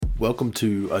Welcome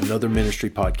to another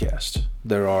ministry podcast.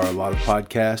 There are a lot of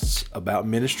podcasts about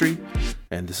ministry,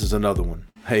 and this is another one.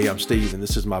 Hey, I'm Steve, and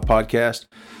this is my podcast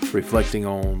reflecting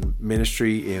on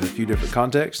ministry in a few different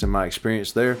contexts and my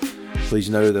experience there. Please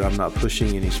know that I'm not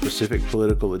pushing any specific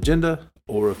political agenda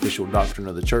or official doctrine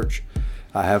of the church.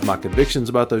 I have my convictions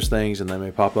about those things, and they may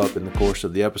pop up in the course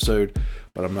of the episode,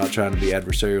 but I'm not trying to be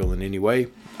adversarial in any way.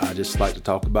 I just like to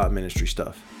talk about ministry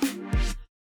stuff.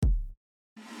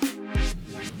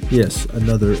 Yes,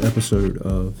 another episode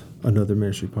of another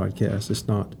ministry podcast. It's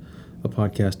not a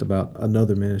podcast about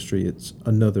another ministry. It's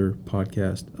another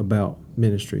podcast about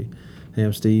ministry. Hey,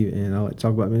 I'm Steve, and I like to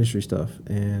talk about ministry stuff.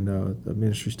 And the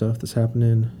ministry stuff that's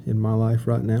happening in my life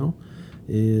right now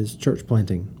is church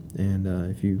planting. And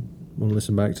if you want to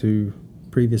listen back to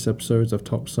previous episodes, I've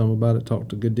talked some about it,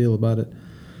 talked a good deal about it.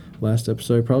 Last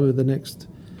episode, probably the next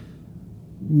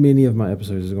many of my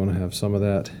episodes is going to have some of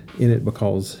that in it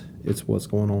because it's what's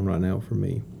going on right now for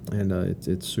me, and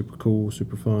it's super cool,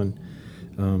 super fun.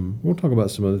 We'll talk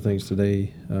about some other things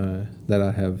today that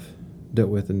I have dealt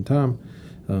with in time,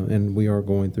 and we are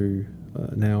going through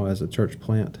now as a church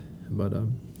plant. But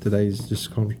today's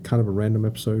just kind of a random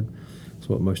episode. It's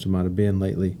what most of mine have been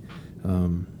lately,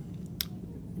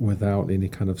 without any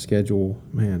kind of schedule.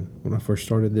 Man, when I first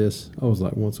started this, I was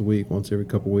like once a week, once every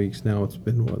couple weeks. Now it's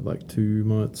been like 2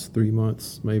 months, 3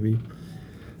 months maybe,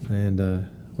 and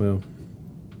well,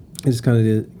 it just kind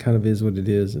of is what it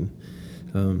is. And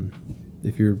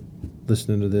if you're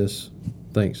listening to this,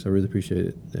 thanks. I really appreciate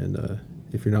it. And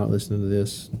if you're not listening to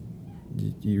this,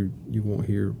 you won't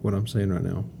hear what I'm saying right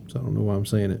now. So I don't know why I'm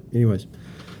saying it. Anyways,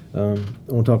 I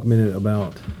want to talk a minute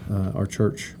about our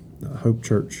church, Hope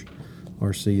Church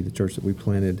RC, the church that we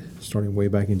planted starting way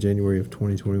back in January of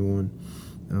 2021.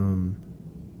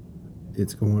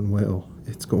 It's going well.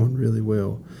 It's going really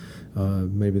well.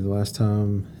 Maybe the last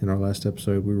time in our last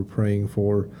episode, we were praying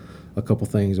for a couple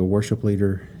things, a worship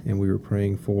leader, and we were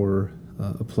praying for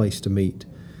a place to meet.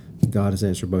 God has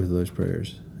answered both of those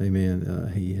prayers.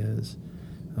 Amen. He has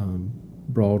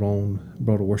brought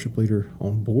a worship leader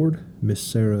on board, Miss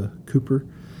Sarah Cooper.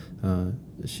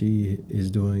 She is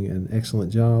doing an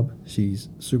excellent job. She's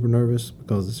super nervous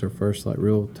because it's her first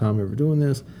real time ever doing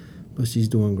this, but she's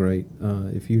doing great.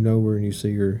 If you know her and you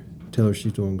see her, tell her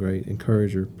she's doing great.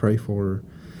 Encourage her. Pray for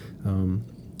her.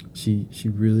 She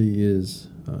really is,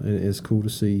 and it's cool to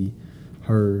see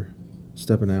her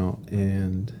stepping out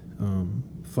and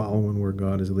following where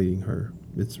God is leading her.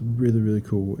 It's really, really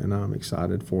cool, and I'm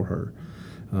excited for her.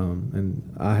 And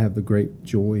I have the great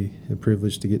joy and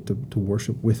privilege to get to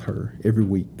worship with her every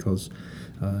week because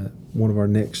one of our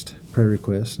next prayer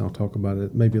requests, and I'll talk about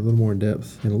it maybe a little more in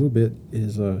depth in a little bit,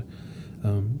 is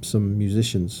some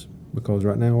musicians. Because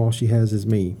right now all she has is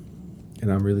me,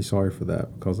 and I'm really sorry for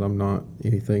that because I'm not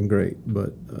anything great,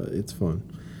 but it's fun.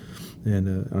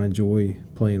 And I enjoy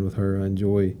playing with her. I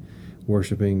enjoy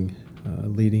worshiping,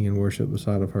 leading in worship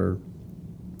beside of her.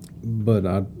 But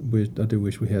I do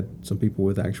wish we had some people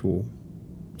with actual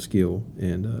skill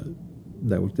and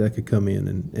that could come in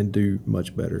and do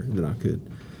much better than I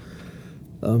could.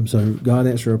 So God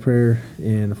answered our prayer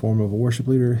in the form of a worship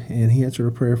leader, and He answered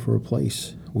a prayer for a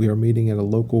place. We are meeting at a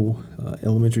local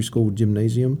elementary school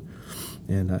gymnasium,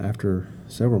 and after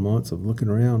several months of looking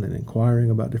around and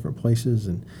inquiring about different places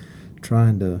and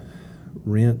trying to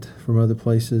rent from other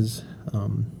places,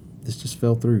 this just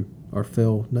fell through. No,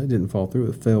 it didn't fall through.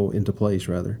 It fell into place,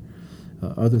 rather.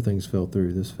 Other things fell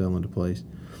through. This fell into place.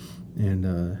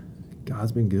 And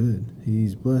God's been good.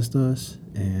 He's blessed us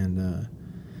and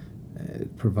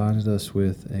provided us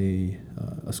with a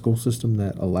school system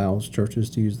that allows churches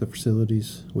to use the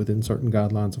facilities within certain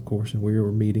guidelines, of course, and we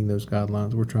are meeting those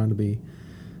guidelines. We're trying to be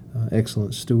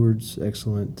excellent stewards,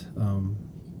 excellent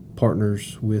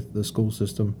partners with the school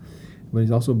system. But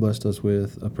He's also blessed us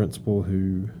with a principal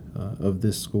who of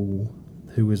this school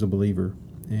who is a believer.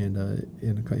 And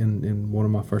in one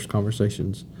of my first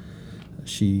conversations,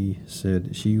 she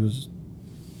said she was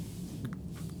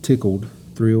tickled,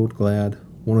 thrilled, glad,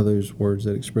 one of those words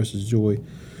that expresses joy,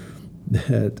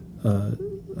 that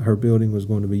her building was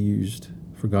going to be used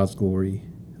for God's glory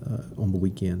on the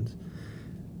weekends.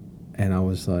 And I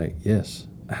was like, yes,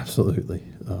 absolutely.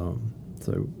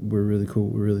 So we're really cool.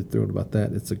 We're really thrilled about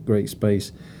that. It's a great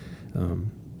space.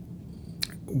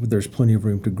 There's plenty of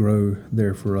room to grow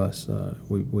there for us.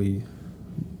 We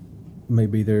may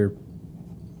be there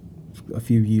a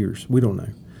few years. We don't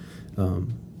know.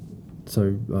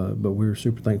 But we're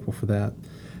super thankful for that.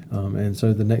 And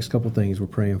so the next couple things we're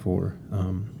praying for,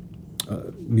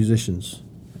 musicians,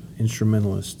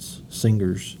 instrumentalists,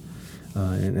 singers,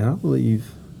 and I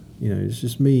believe, it's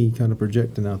just me kind of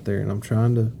projecting out there, and I'm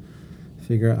trying to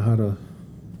figure out how to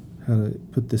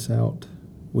put this out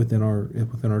within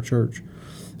our church.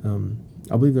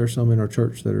 I believe there are some in our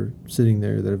church that are sitting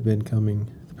there that have been coming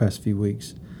the past few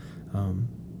weeks,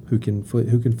 who can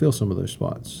fill some of those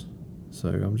spots. So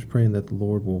I'm just praying that the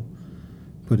Lord will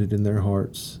put it in their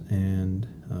hearts, and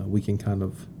we can kind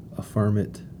of affirm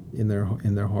it in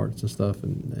their hearts and stuff,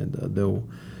 and they'll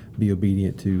be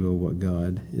obedient to what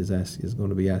God is going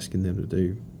to be asking them to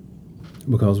do,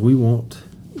 because we want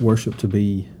worship to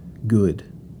be good,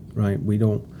 right? We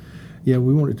want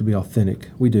it to be authentic.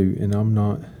 We do, and I'm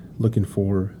not looking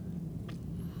for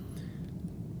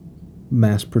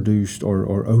mass-produced or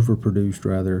overproduced,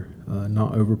 rather,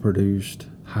 not overproduced,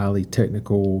 highly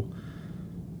technical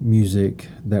music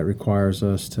that requires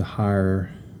us to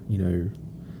hire,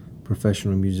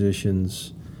 professional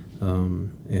musicians,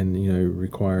 and,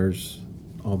 requires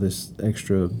all this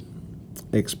extra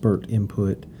expert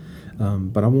input.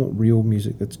 But I want real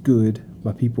music that's good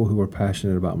by people who are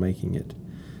passionate about making it,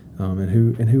 and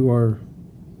who are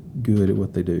good at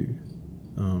what they do,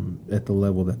 at the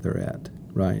level that they're at,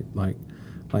 right? Like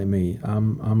me,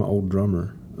 I'm an old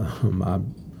drummer. I've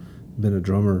been a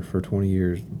drummer for 20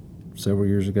 years. Several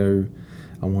years ago,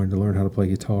 I wanted to learn how to play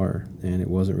guitar, and it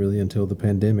wasn't really until the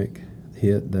pandemic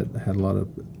hit that I had a lot of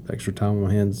extra time on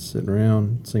my hands sitting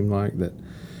around. It seemed like that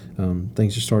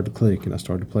things just started to click, and I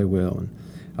started to play well, and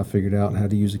I figured out how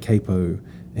to use a capo.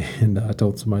 And I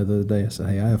told somebody the other day, I said,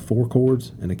 hey, I have 4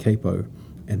 chords and a capo,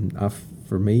 and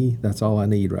for me, that's all I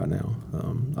need right now.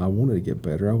 I wanted to get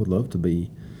better. I would love to be,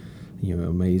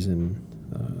 amazing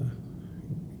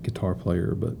guitar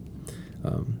player, but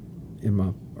in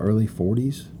my early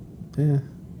 40s,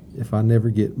 if I never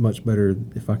get much better,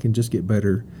 if I can just get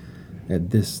better at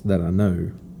this that I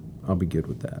know, I'll be good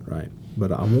with that, right?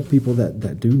 But I want people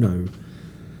that do know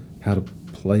how to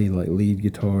play like lead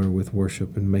guitar with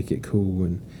worship and make it cool,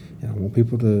 and I want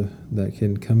people that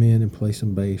can come in and play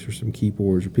some bass or some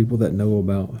keyboards, or people that know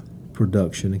about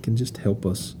production and can just help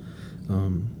us.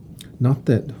 Not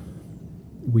that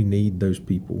we need those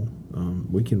people.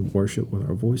 We can worship with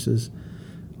our voices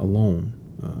alone,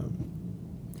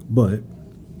 but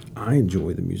I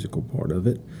enjoy the musical part of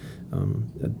it.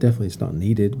 Definitely it's not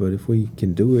needed, but if we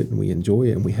can do it and we enjoy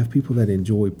it, and we have people that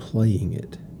enjoy playing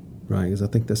it, right? Because I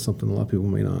think that's something a lot of people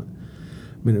may not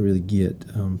really get.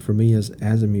 For me, as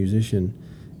a musician,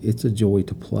 it's a joy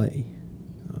to play.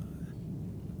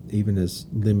 Even as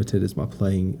limited as my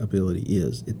playing ability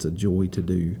is, it's a joy to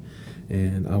do,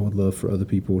 and I would love for other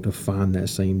people to find that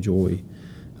same joy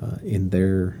in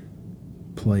their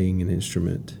playing an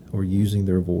instrument or using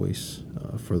their voice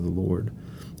for the Lord,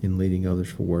 in leading others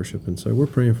for worship. And so we're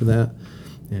praying for that,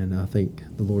 and I think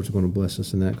the Lord's going to bless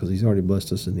us in that, because He's already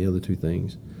blessed us in the other 2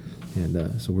 things.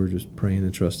 And so we're just praying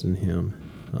and trusting Him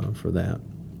for that.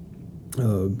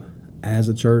 As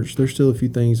a church, there's still a few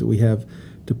things that we have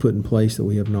to put in place that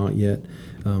we have not yet.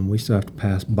 We still have to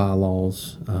pass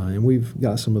bylaws, and we've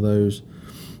got some of those.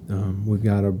 We've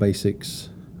got our basics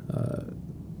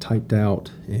typed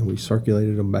out, and we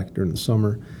circulated them back during the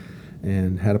summer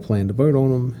and had a plan to vote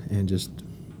on them, and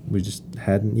we just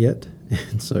hadn't yet.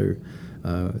 And so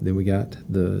then we got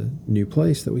the new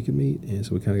place that we could meet, and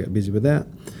so we kind of got busy with that.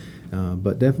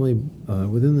 But definitely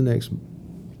within the next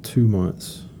 2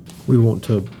 months, we want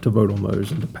to vote on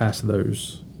those and to pass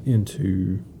those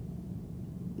into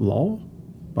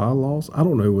bylaws. I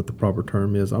don't know what the proper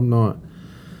term is. I'm not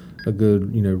a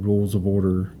good, rules of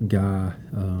order guy,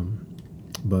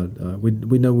 but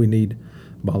we know we need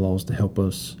bylaws to help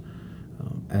us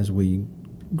as we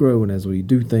grow and as we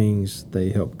do things. They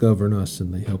help govern us,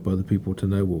 and they help other people to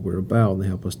know what we're about, and they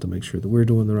help us to make sure that we're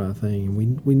doing the right thing.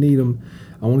 And we need them.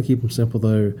 I want to keep them simple,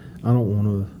 though. I don't want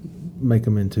to make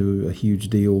them into a huge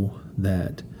deal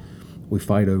that we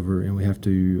fight over and we have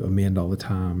to amend all the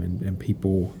time, and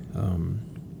people,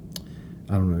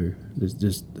 I don't know,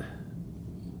 just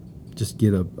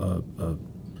get a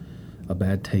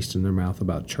bad taste in their mouth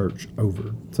about church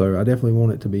over. So I definitely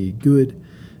want it to be good.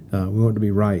 We want it to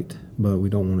be right, but we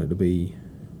don't want it to be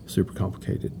super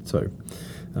complicated. So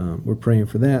we're praying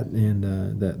for that, and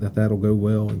that'll go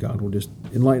well, and God will just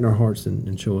enlighten our hearts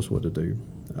and show us what to do.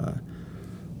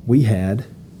 We had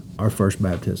our first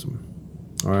baptism,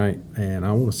 all right, and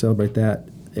I want to celebrate that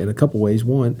in a couple ways.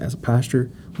 One, as a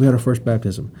pastor, we had our first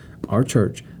baptism. Our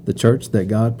church, the church that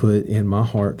God put in my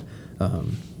heart,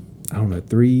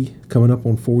 3 coming up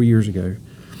on 4 years ago,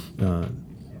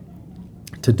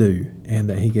 to do, and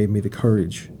that He gave me the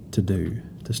courage to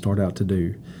start out to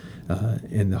do.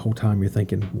 And the whole time you're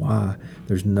thinking, why?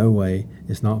 There's no way.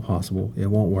 It's not possible. It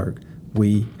won't work.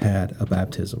 We had a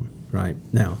baptism, right?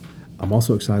 Now, I'm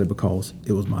also excited because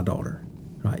it was my daughter,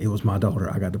 Right? It was my daughter.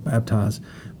 I got to baptize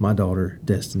my daughter,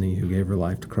 Destiny, who gave her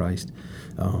life to Christ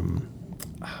um,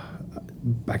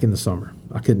 back in the summer.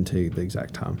 I couldn't tell you the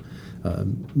exact time.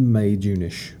 May,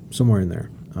 June-ish, somewhere in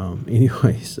there.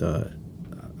 Anyways,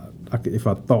 if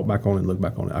I thought back on it and looked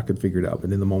back on it, I could figure it out.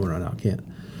 But in the moment right now, I can't.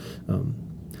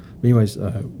 Anyways,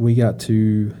 we got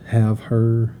to have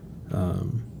her.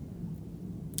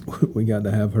 We got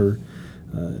to have her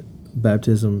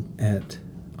baptism at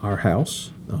our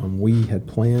house. We had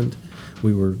planned.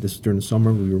 This during the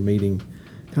summer. We were meeting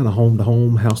kind of home to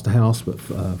home, house to house. But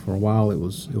for a while, it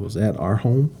was at our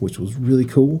home, which was really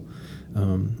cool.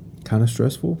 Kind of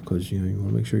stressful because you want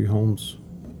to make sure your home's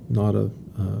not a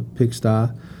pigsty.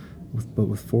 But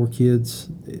with 4 kids,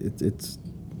 it's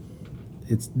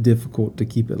difficult to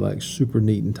keep it like super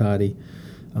neat and tidy.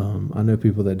 I know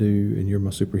people that do, and you're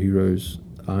my superheroes.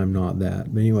 I'm not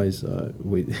that. But anyways,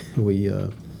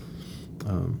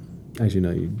 as you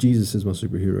know, Jesus is my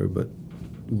superhero, but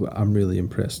I'm really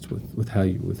impressed with how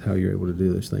you're able to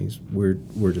do those things.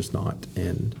 We're just not,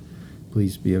 and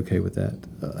please be okay with that.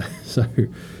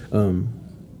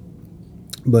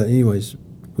 But anyways,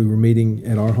 we were meeting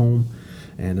at our home,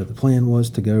 and the plan was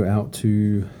to go out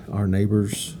to our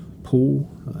neighbor's pool.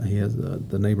 He has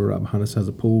the neighbor right behind us has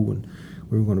a pool, and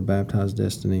we were going to baptize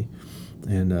Destiny,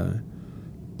 and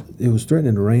it was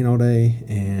threatening to rain all day.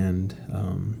 And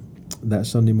that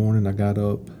Sunday morning, I got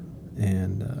up,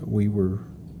 and we were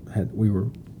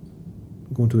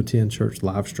going to attend church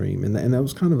live stream, and that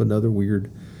was kind of another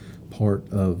weird part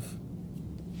of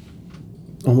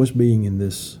almost being in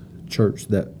this church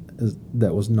that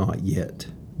was not yet,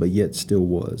 but yet still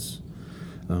was.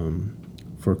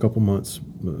 For a couple months,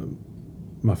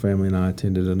 my family and I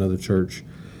attended another church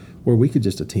where we could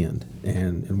just attend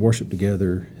and worship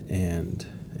together and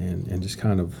just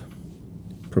kind of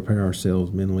prepare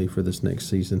ourselves mentally for this next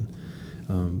season.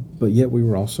 But yet we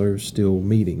were also still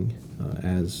meeting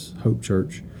as Hope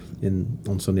Church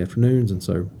on Sunday afternoons, and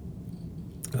so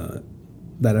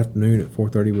that afternoon at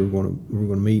 4:30 we were going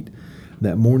to meet.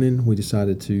 That morning we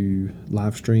decided to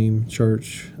live stream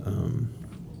church.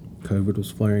 COVID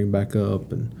was flaring back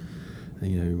up, and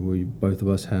we both of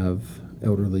us have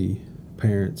elderly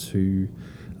parents who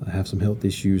have some health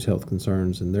issues, health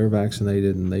concerns, and they're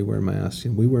vaccinated and they wear masks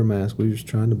and we wear masks. We're just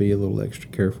trying to be a little extra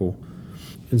careful,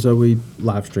 and so we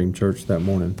live streamed church that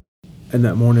morning. And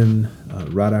that morning,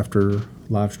 right after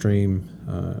live stream,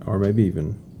 or maybe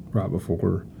even right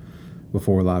before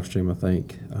live stream, I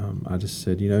think I just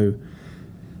said,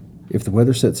 if the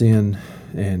weather sets in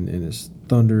and it's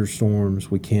thunderstorms,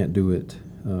 we can't do it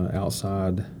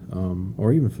outside,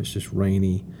 or even if it's just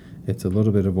rainy, it's a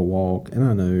little bit of a walk. And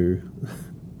I know,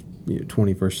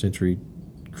 21st century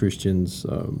Christians,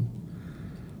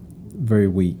 very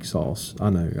weak sauce. I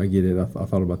know, I get it. I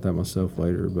thought about that myself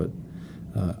later, but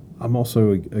I'm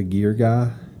also a gear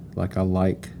guy. Like, I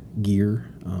like gear.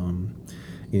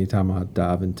 Anytime I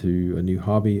dive into a new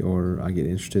hobby or I get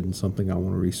interested in something, I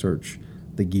want to research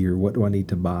the gear. What do I need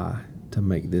to buy to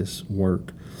make this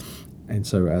work? And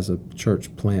so as a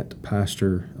church plant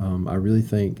pastor, I really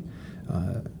think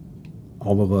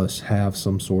all of us have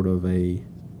some sort of a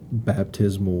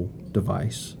baptismal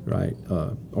device, right?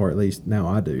 Or at least now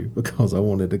I do, because I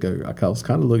wanted to go. I was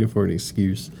kind of looking for an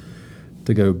excuse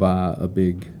to go buy a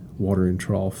big watering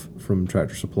trough from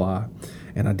Tractor Supply.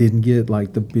 And I didn't get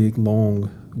like the big, long,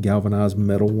 galvanized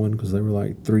metal one because they were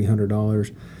like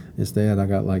 $300. Instead, I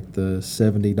got like the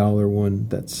 $70 one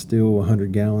that's still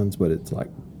 100 gallons, but it's like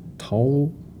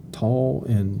tall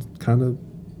and kind of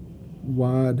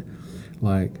wide.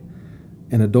 Like,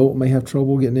 an adult may have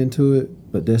trouble getting into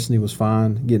it, but Destiny was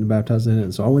fine getting baptized in it.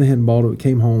 And so I went ahead and bought it,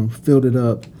 came home, filled it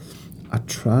up. I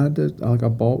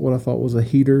bought what I thought was a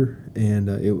heater, and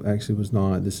it actually was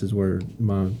not. This is where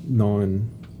my non-farmer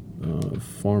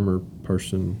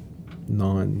person,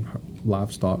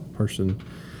 non-livestock person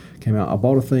came out. I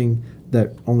bought a thing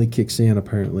that only kicks in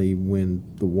apparently when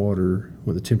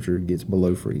the temperature gets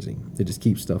below freezing. It just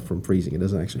keeps stuff from freezing. It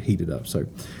doesn't actually heat it up. So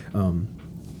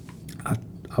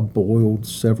I boiled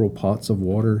several pots of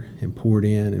water and poured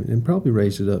in and probably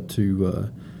raised it up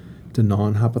to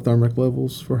non-hypothermic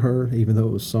levels for her. Even though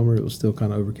it was summer, it was still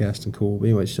kind of overcast and cool. But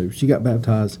anyway, so she got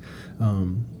baptized.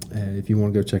 And if you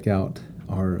want to go check out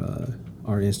our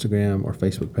Instagram or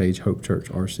Facebook page, Hope Church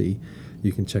RC,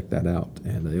 you can check that out.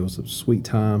 And it was a sweet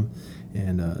time.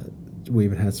 And we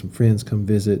even had some friends come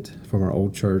visit from our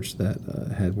old church that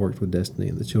had worked with Destiny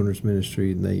in the children's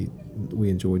ministry, and we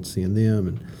enjoyed seeing them.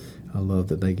 And I love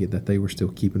that they were still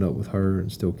keeping up with her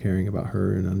and still caring about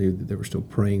her, and I knew that they were still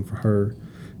praying for her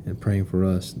and praying for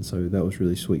us, and so that was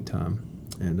really sweet time.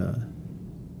 And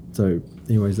So,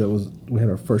 anyways, we had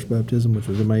our first baptism, which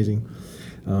was amazing.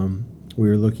 We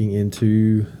were looking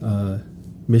into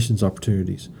missions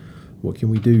opportunities. What can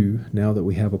we do now that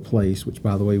we have a place? Which,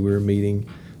 by the way, we're meeting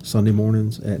Sunday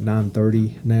mornings at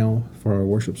 9:30 now for our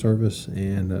worship service,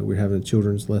 and we're having a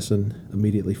children's lesson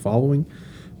immediately following,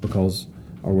 because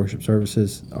our worship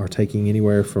services are taking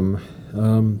anywhere from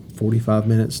 45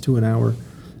 minutes to an hour,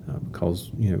 because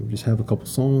just have a couple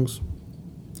songs.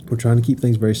 We're trying to keep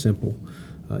things very simple,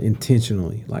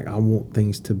 intentionally. Like, I want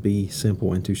things to be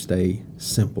simple and to stay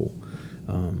simple.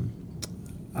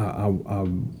 I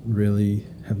really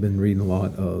have been reading a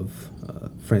lot of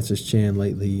Francis Chan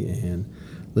lately and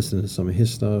listening to some of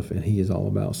his stuff, and he is all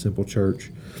about simple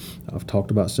church. I've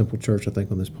talked about simple church, I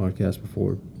think, on this podcast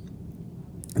before,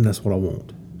 and that's what I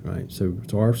want, right? So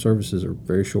our services are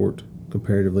very short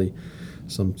comparatively.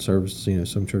 Some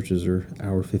services, some churches are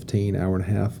hour 15, hour and a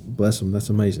half. Bless them, that's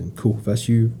amazing. Cool. If that's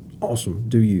you, awesome.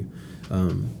 Do you?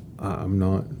 I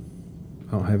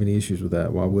don't have any issues with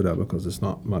that. Why would I? Because it's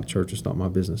not my church. It's not my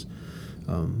business,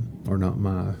 or not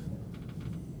my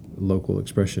local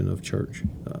expression of church.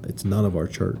 It's none of our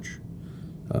church,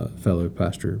 fellow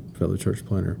pastor, fellow church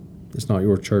planner. It's not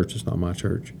your church. It's not my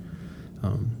church.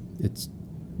 It's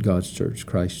God's church,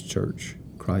 Christ's church.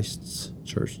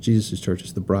 Jesus' church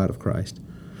is the bride of Christ.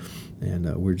 And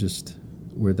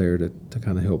we're there to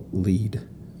kind of help lead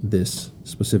this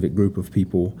specific group of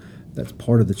people that's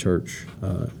part of the church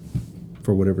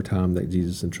for whatever time that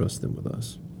Jesus entrusts them with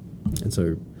us. And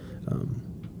so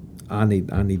I need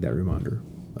that reminder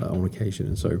on occasion.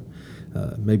 And so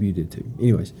maybe you did too.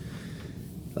 Anyways,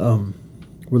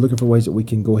 we're looking for ways that we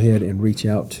can go ahead and reach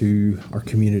out to our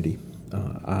community.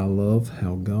 I love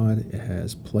how God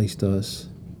has placed us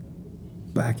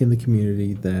back in the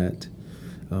community that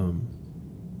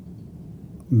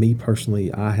me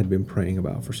personally, I had been praying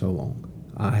about for so long.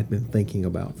 I had been thinking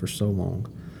about for so long.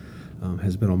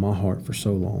 Has been on my heart for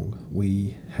so long.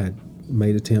 We had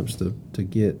made attempts to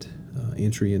get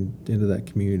entry into that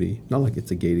community. Not like it's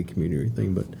a gated community or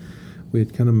anything, but we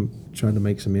had kind of tried to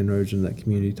make some inroads in that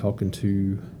community, talking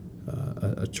to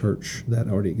a church that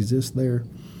already exists there,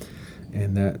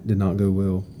 and that did not go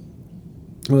well.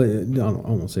 Well,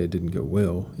 I won't say it didn't go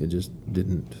well. It just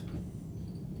didn't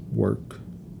work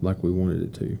like we wanted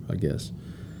it to, I guess,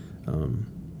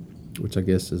 which I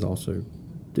guess is also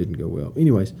didn't go well.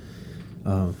 Anyways,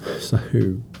 so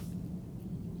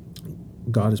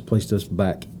God has placed us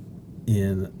back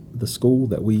in the school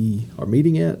that we are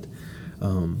meeting at.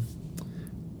 The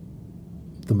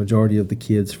majority of the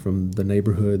kids from the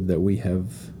neighborhood that we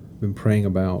have been praying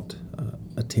about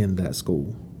attend that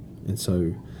school. And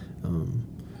so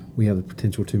we have the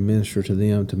potential to minister to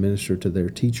them, to minister to their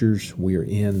teachers. We are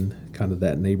in kind of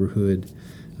that neighborhood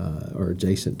or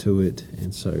adjacent to it.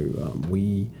 And so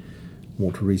we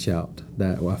want to reach out.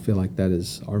 I feel like that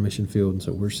is our mission field. And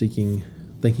so we're thinking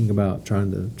about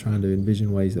trying to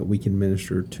envision ways that we can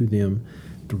minister to them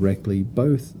directly,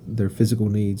 both their physical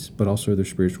needs, but also their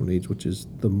spiritual needs, which is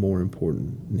the more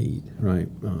important need, right?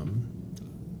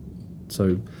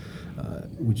 So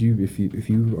would you, if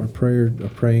you are a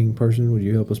praying person, would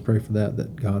you help us pray for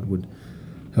that God would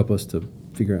help us to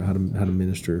figure out how to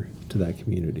minister to that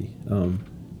community?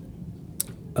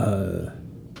 So I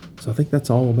think that's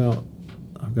all about.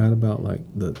 I've got about like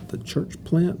the church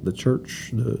plant, the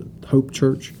Hope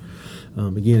Church.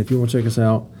 Again, if you want to check us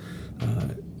out,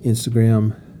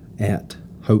 Instagram at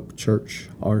Hope Church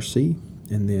RC,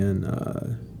 and then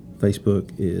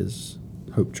Facebook is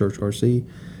Hope Church RC,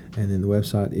 and then the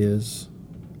website is,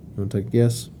 you want to take a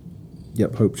guess?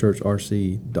 Yep,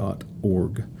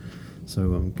 hopechurchrc.org.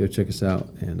 So go check us out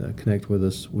and connect with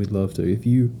us. We'd love to. If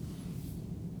you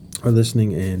are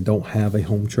listening and don't have a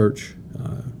home church,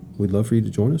 we'd love for you to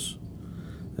join us.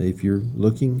 If you're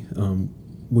looking,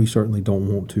 we certainly don't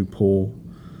want to pull.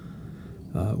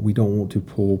 We don't want to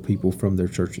pull people from their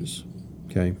churches.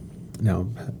 Okay. Now,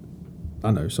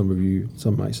 I know some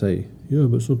might say, yeah,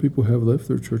 but some people have left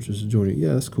their churches to join it.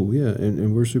 Yeah, that's cool. Yeah,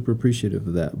 and we're super appreciative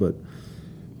of that. But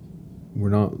we're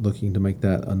not looking to make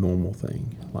that a normal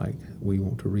thing. Like, we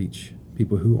want to reach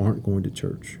people who aren't going to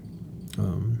church,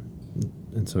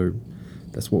 and so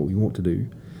that's what we want to do.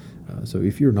 So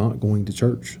if you're not going to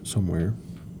church somewhere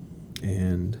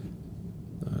and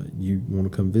you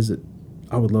want to come visit,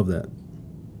 I would love that.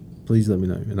 Please let me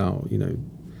know,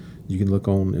 and you can look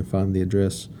on and find the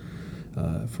address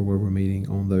for where we're meeting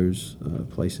on those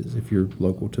places. If you're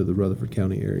local to the Rutherford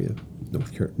County area,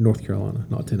 North Carolina,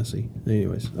 not Tennessee.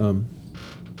 Anyways, I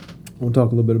want to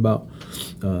talk a little bit about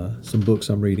some books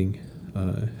I'm reading.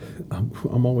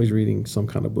 I'm always reading some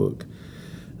kind of book,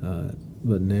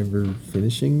 but never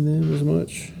finishing them as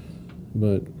much.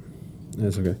 But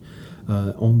That's okay.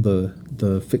 On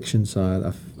the fiction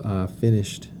side, I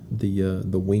finished the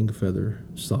Wingfeather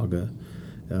saga.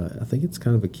 I think it's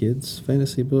kind of a kid's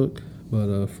fantasy book, but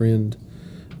a friend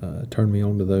turned me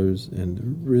on to those,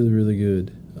 and really, really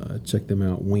good. Check them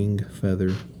out.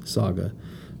 Wingfeather Saga,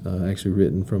 actually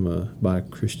written by a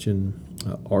Christian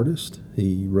artist.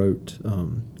 He wrote.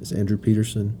 It's Andrew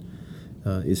Peterson.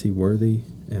 Is he worthy?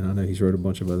 And I know he's wrote a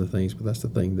bunch of other things, but that's the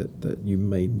thing that you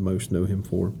may most know him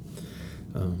for.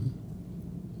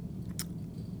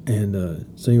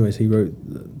 So anyways, he wrote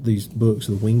these books,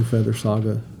 the Wingfeather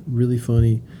Saga. Really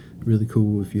funny, really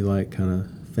cool if you like kind of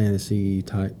fantasy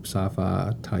type,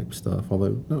 sci-fi type stuff.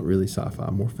 Although not really sci-fi,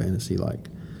 more fantasy, like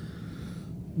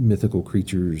mythical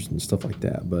creatures and stuff like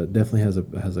that. But definitely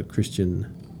has a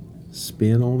Christian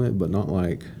spin on it, but not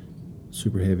like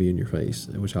super heavy in your face,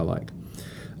 which I like.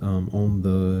 On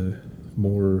the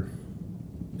more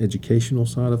educational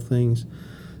side of things,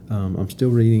 I'm still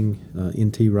reading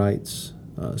N.T. Wright's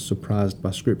Surprised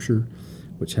by Scripture,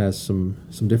 which has some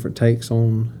different takes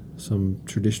on some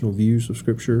traditional views of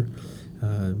Scripture.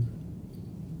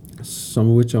 Some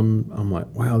of which I'm like,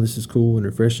 wow, this is cool and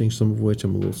refreshing. Some of which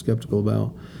I'm a little skeptical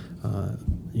about.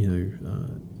 And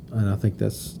I think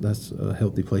that's a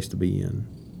healthy place to be in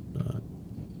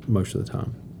most of the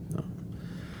time.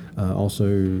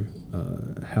 Also,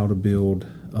 How to Build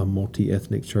a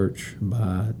Multi-Ethnic Church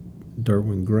by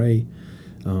Derwin Gray.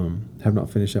 Have not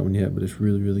finished that one yet, but it's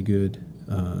really, really good.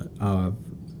 I've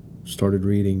started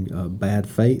reading Bad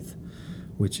Faith,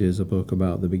 which is a book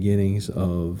about the beginnings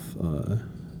of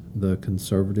the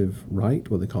conservative right,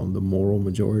 what they call them, the moral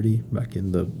majority, back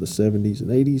in the 70s and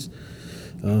 80s,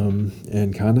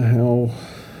 and kind of how,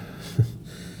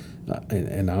 I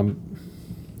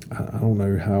don't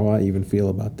know how I even feel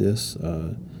about this.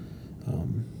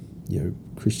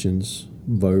 Christians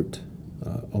vote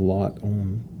a lot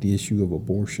on the issue of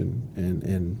abortion,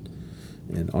 and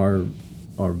our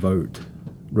vote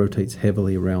rotates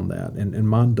heavily around that, and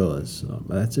mine does.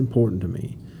 That's important to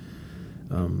me.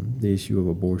 The issue of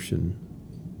abortion.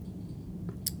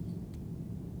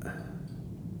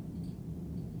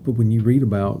 But when you read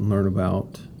about and learn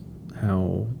about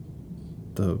how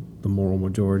the moral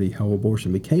majority, how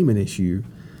abortion became an issue,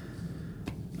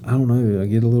 I don't know, I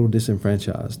get a little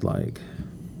disenfranchised, like,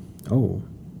 oh,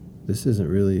 this isn't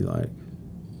really like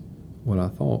what I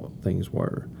thought things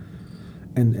were.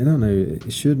 And I don't know,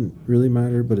 it shouldn't really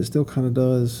matter, but it still kind of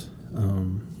does.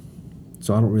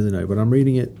 So I don't really know, but I'm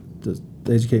reading it to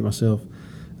educate myself,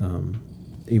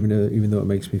 even though it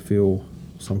makes me feel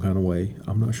some kind of way.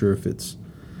 I'm not sure if it's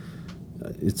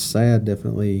sad,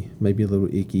 definitely, maybe a little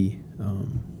icky.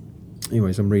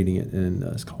 Anyways, I'm reading it, and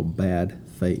it's called Bad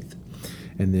Faith.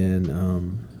 And then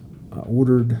I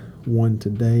ordered one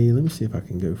today. Let me see if I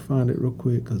can go find it real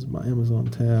quick, because my Amazon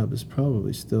tab is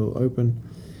probably still open.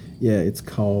 Yeah, it's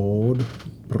called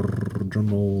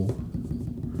The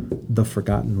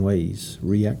Forgotten Ways,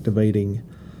 Reactivating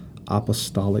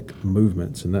Apostolic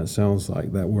Movements. And that sounds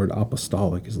like that word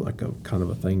apostolic is like a kind of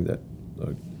a thing that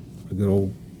a good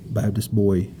old Baptist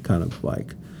boy kind of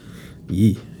like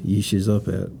yeeshes up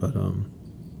at. But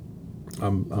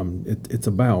it's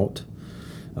about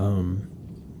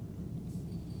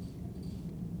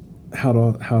how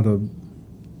to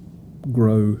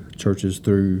grow churches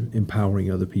through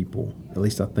empowering other people. At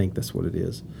least I think that's what it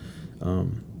is.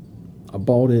 I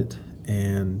bought it,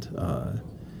 and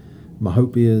my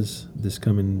hope is this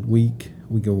coming week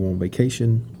we go on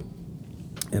vacation,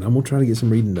 and I'm gonna try to get some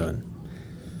reading done.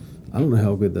 I don't know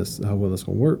how well that's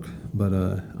gonna work, but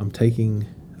I'm taking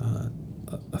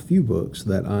a few books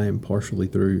that I am partially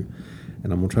through,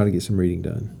 and I'm gonna try to get some reading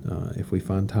done. If we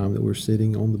find time that we're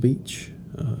sitting on the beach,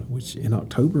 which in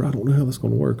October, I don't know how that's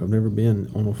going to work. I've never been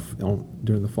on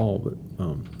during the fall, but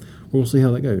we'll see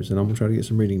how that goes. And I'm going to try to get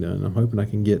some reading done. I'm hoping I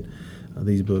can get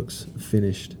these books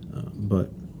finished, but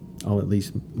I'll at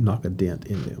least knock a dent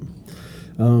in them.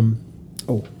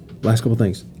 Last couple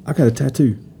things. I got a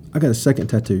tattoo. I got a second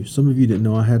tattoo. Some of you didn't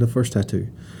know I had a first tattoo,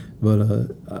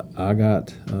 but I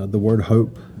got the word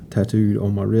hope tattooed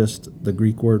on my wrist. The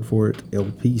Greek word for it,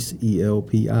 elpis,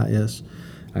 ELPIS.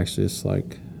 Actually, it's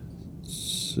like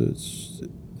it's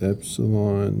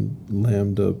epsilon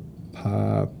lambda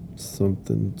pi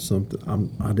something.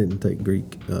 I didn't take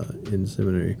Greek in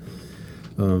seminary,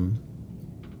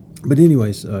 but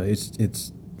anyways,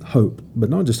 it's hope, but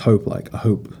not just hope like a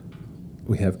hope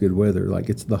we have good weather. Like,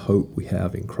 it's the hope we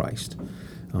have in Christ.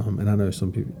 And I know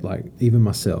some people, like even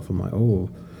myself, I'm like, oh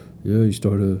yeah, you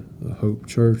start a hope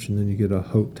church and then you get a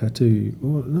hope tattoo.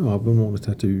 Well, no, I've been wanting a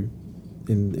tattoo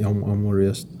on my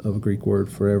wrist of a Greek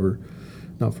word forever.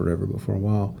 Not forever, but for a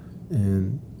while.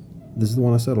 And this is the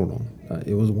one I settled on.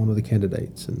 It was one of the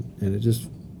candidates, and it just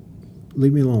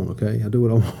leave me alone, okay? I do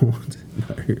what I want.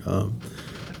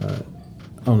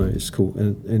 I don't know. It's cool,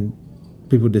 and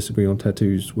people disagree on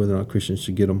tattoos, whether or not Christians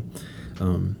should get them.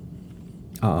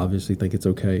 I obviously think it's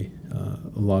okay.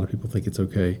 A lot of people think it's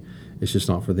okay. It's just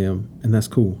not for them, and that's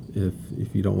cool.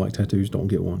 If you don't like tattoos, don't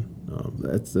get one.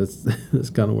 That's that's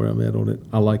kind of where I'm at on it.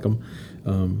 I like them.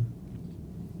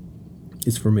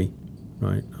 It's for me,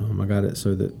 right? I got it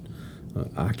so that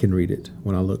I can read it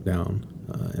when I look down,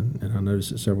 and I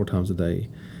notice it several times a day.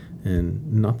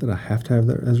 And not that I have to have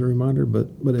that as a reminder, but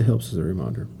it helps as a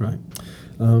reminder, right?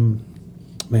 Man,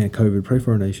 COVID, pray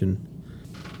for our nation.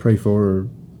 Pray for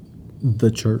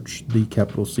the church, the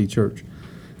capital C church,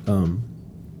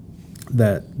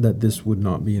 that this would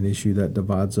not be an issue that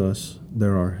divides us.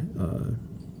 There are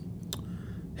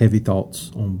heavy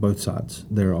thoughts on both sides.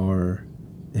 There are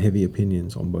heavy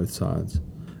opinions on both sides.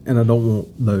 And I don't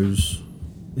want those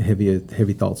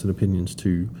heavy thoughts and opinions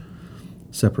to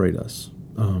separate us.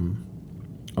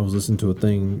 I was listening to a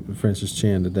thing, Francis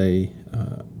Chan today,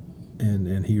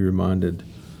 and he reminded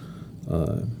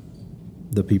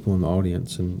the people in the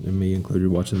audience, and me included,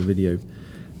 watching the video,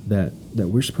 that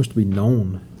we're supposed to be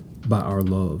known by our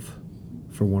love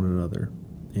for one another.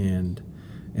 And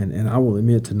I will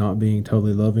admit to not being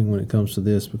totally loving when it comes to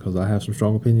this, because I have some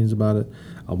strong opinions about it.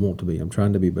 I want to be. I'm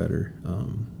trying to be better.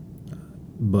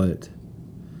 But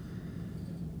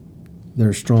there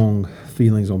are strong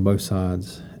feelings on both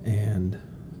sides, and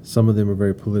some of them are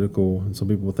very political, and some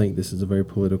people think this is a very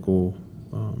political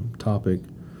topic.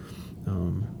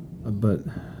 But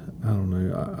I don't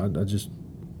know.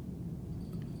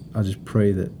 I just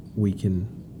pray that we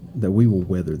will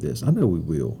weather this. I know we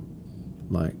will.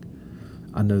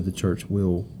 I know the church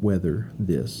will weather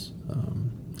this.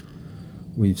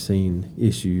 We've seen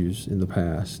issues in the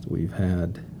past. We've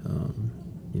had,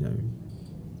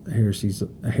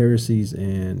 heresies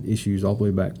and issues all the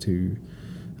way back to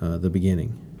the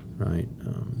beginning, right?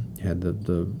 You had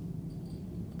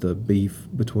the beef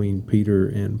between Peter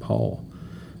and Paul,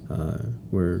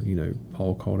 where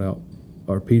Paul called out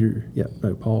Peter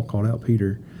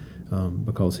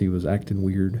because he was acting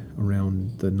weird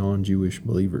around the non-Jewish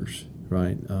believers,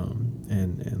 right?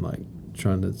 And like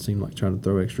trying to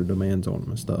throw extra demands on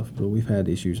them and stuff. But we've had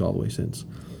issues all the way since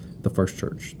the first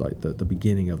church, like the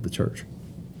beginning of the church,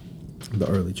 the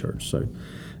early church. So,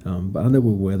 but I know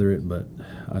we'll weather it. But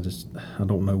I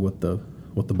don't know what the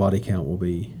body count will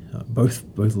be, both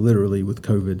literally with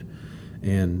COVID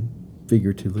and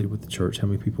figuratively with the church. How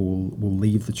many people will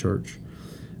leave the church,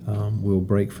 will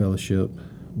break fellowship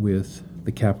with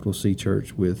the capital C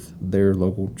church, with their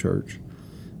local church,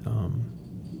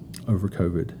 over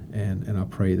COVID, and I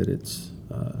pray that it's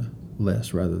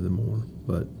less rather than more.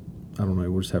 But I don't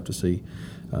know. We'll just have to see.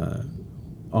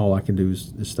 All I can do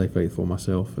is stay faithful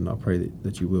myself, and I pray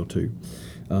that you will too.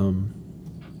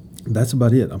 That's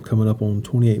about it. I'm coming up on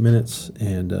 28 minutes,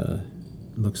 and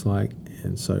looks like,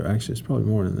 and so actually it's probably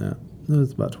more than that. No,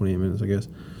 it's about 28 minutes, I guess.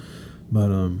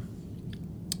 But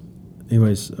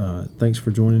anyways, thanks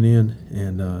for joining in,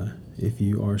 and if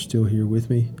you are still here with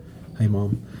me, hey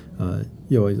Mom, I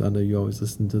know you always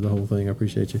listen to the whole thing. I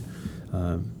appreciate you.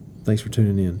 Thanks for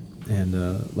tuning in. And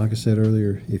like I said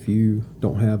earlier, if you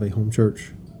don't have a home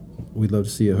church, we'd love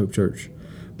to see a Hope Church.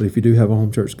 But if you do have a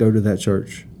home church, go to that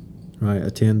church, right?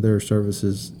 Attend their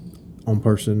services on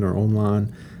person or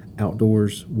online,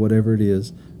 outdoors, whatever it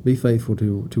is. Be faithful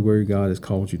to where God has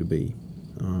called you to be.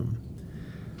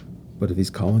 But if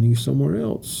He's calling you somewhere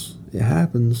else, it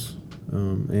happens.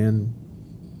 And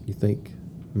you think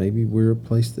maybe we're a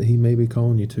place that He may be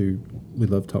calling you to, we'd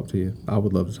love to talk to you. I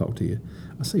would love to talk to you.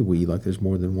 I say we like there's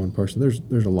more than one person.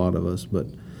 There's a lot of us, but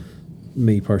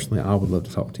me personally, I would love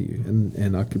to talk to you.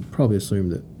 And I could probably assume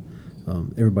that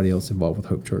everybody else involved with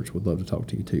Hope Church would love to talk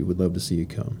to you too. Would love to see you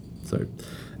come. So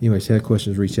anyways, if you have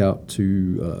questions, reach out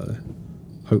to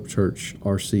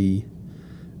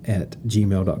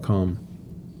hopechurchrc@gmail.com.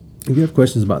 If you have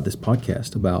questions about this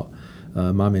podcast, about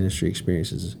my ministry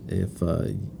experiences, if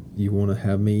you want to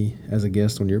have me as a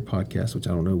guest on your podcast, which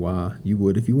I don't know why you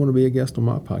would. If you want to be a guest on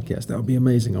my podcast, that would be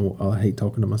amazing. I hate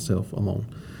talking to myself alone.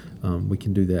 We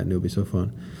can do that, and it'll be so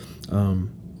fun.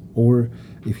 Or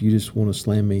if you just want to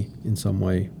slam me in some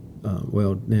way,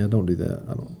 don't do that.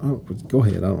 I don't. Go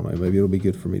ahead. I don't know. Maybe it'll be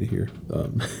good for me to hear.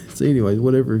 So anyways,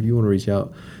 whatever. If you want to reach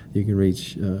out, you can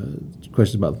reach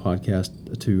questions about the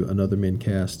podcast to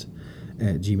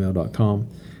anothermencast@gmail.com.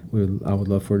 I would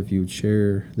love for it if you would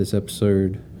share this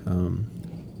episode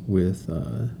with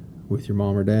your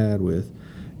mom or dad, with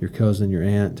your cousin, your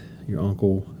aunt, your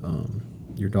uncle,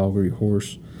 your dog or your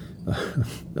horse,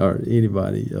 or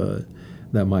anybody.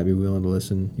 that might be willing to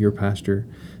listen, your pastor,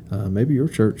 maybe your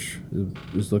church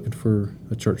is looking for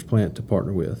a church plant to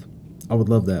partner with. I would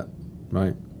love that,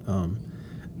 right?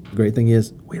 The great thing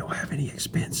is we don't have any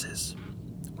expenses.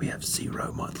 We have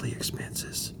 0 monthly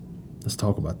expenses. Let's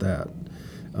talk about that.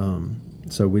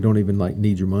 So we don't even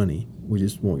need your money. We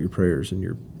just want your prayers and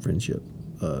your friendship.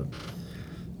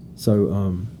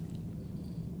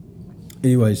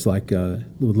 Anyways, would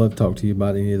love to talk to you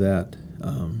about any of that.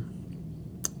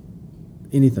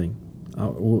 Anything.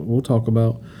 We'll talk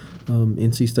about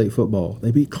NC State football.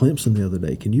 They beat Clemson the other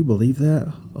day. Can you believe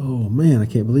that? Oh man, I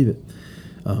can't believe it.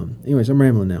 Anyways, I'm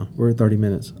rambling now. We're at 30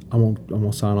 minutes. I'm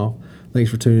gonna sign off. Thanks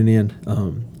for tuning in.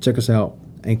 Check us out,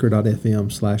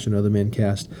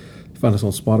 anchor.fm/AnotherManCast. Find us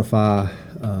on Spotify,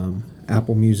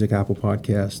 Apple Music, Apple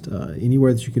Podcast,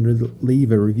 anywhere that you can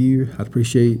leave a review. I'd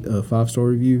appreciate a 5-star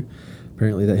review.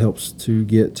 Apparently that helps to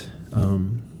get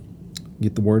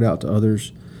the word out to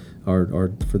others,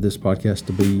 or for this podcast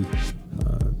to be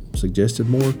suggested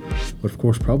more. But of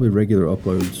course, probably regular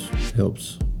uploads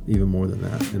helps even more than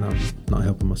that, and I'm not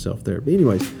helping myself there. But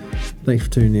anyways, thanks for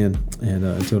tuning in, and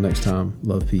until next time,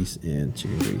 love, peace, and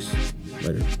chicken grease.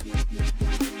 Later.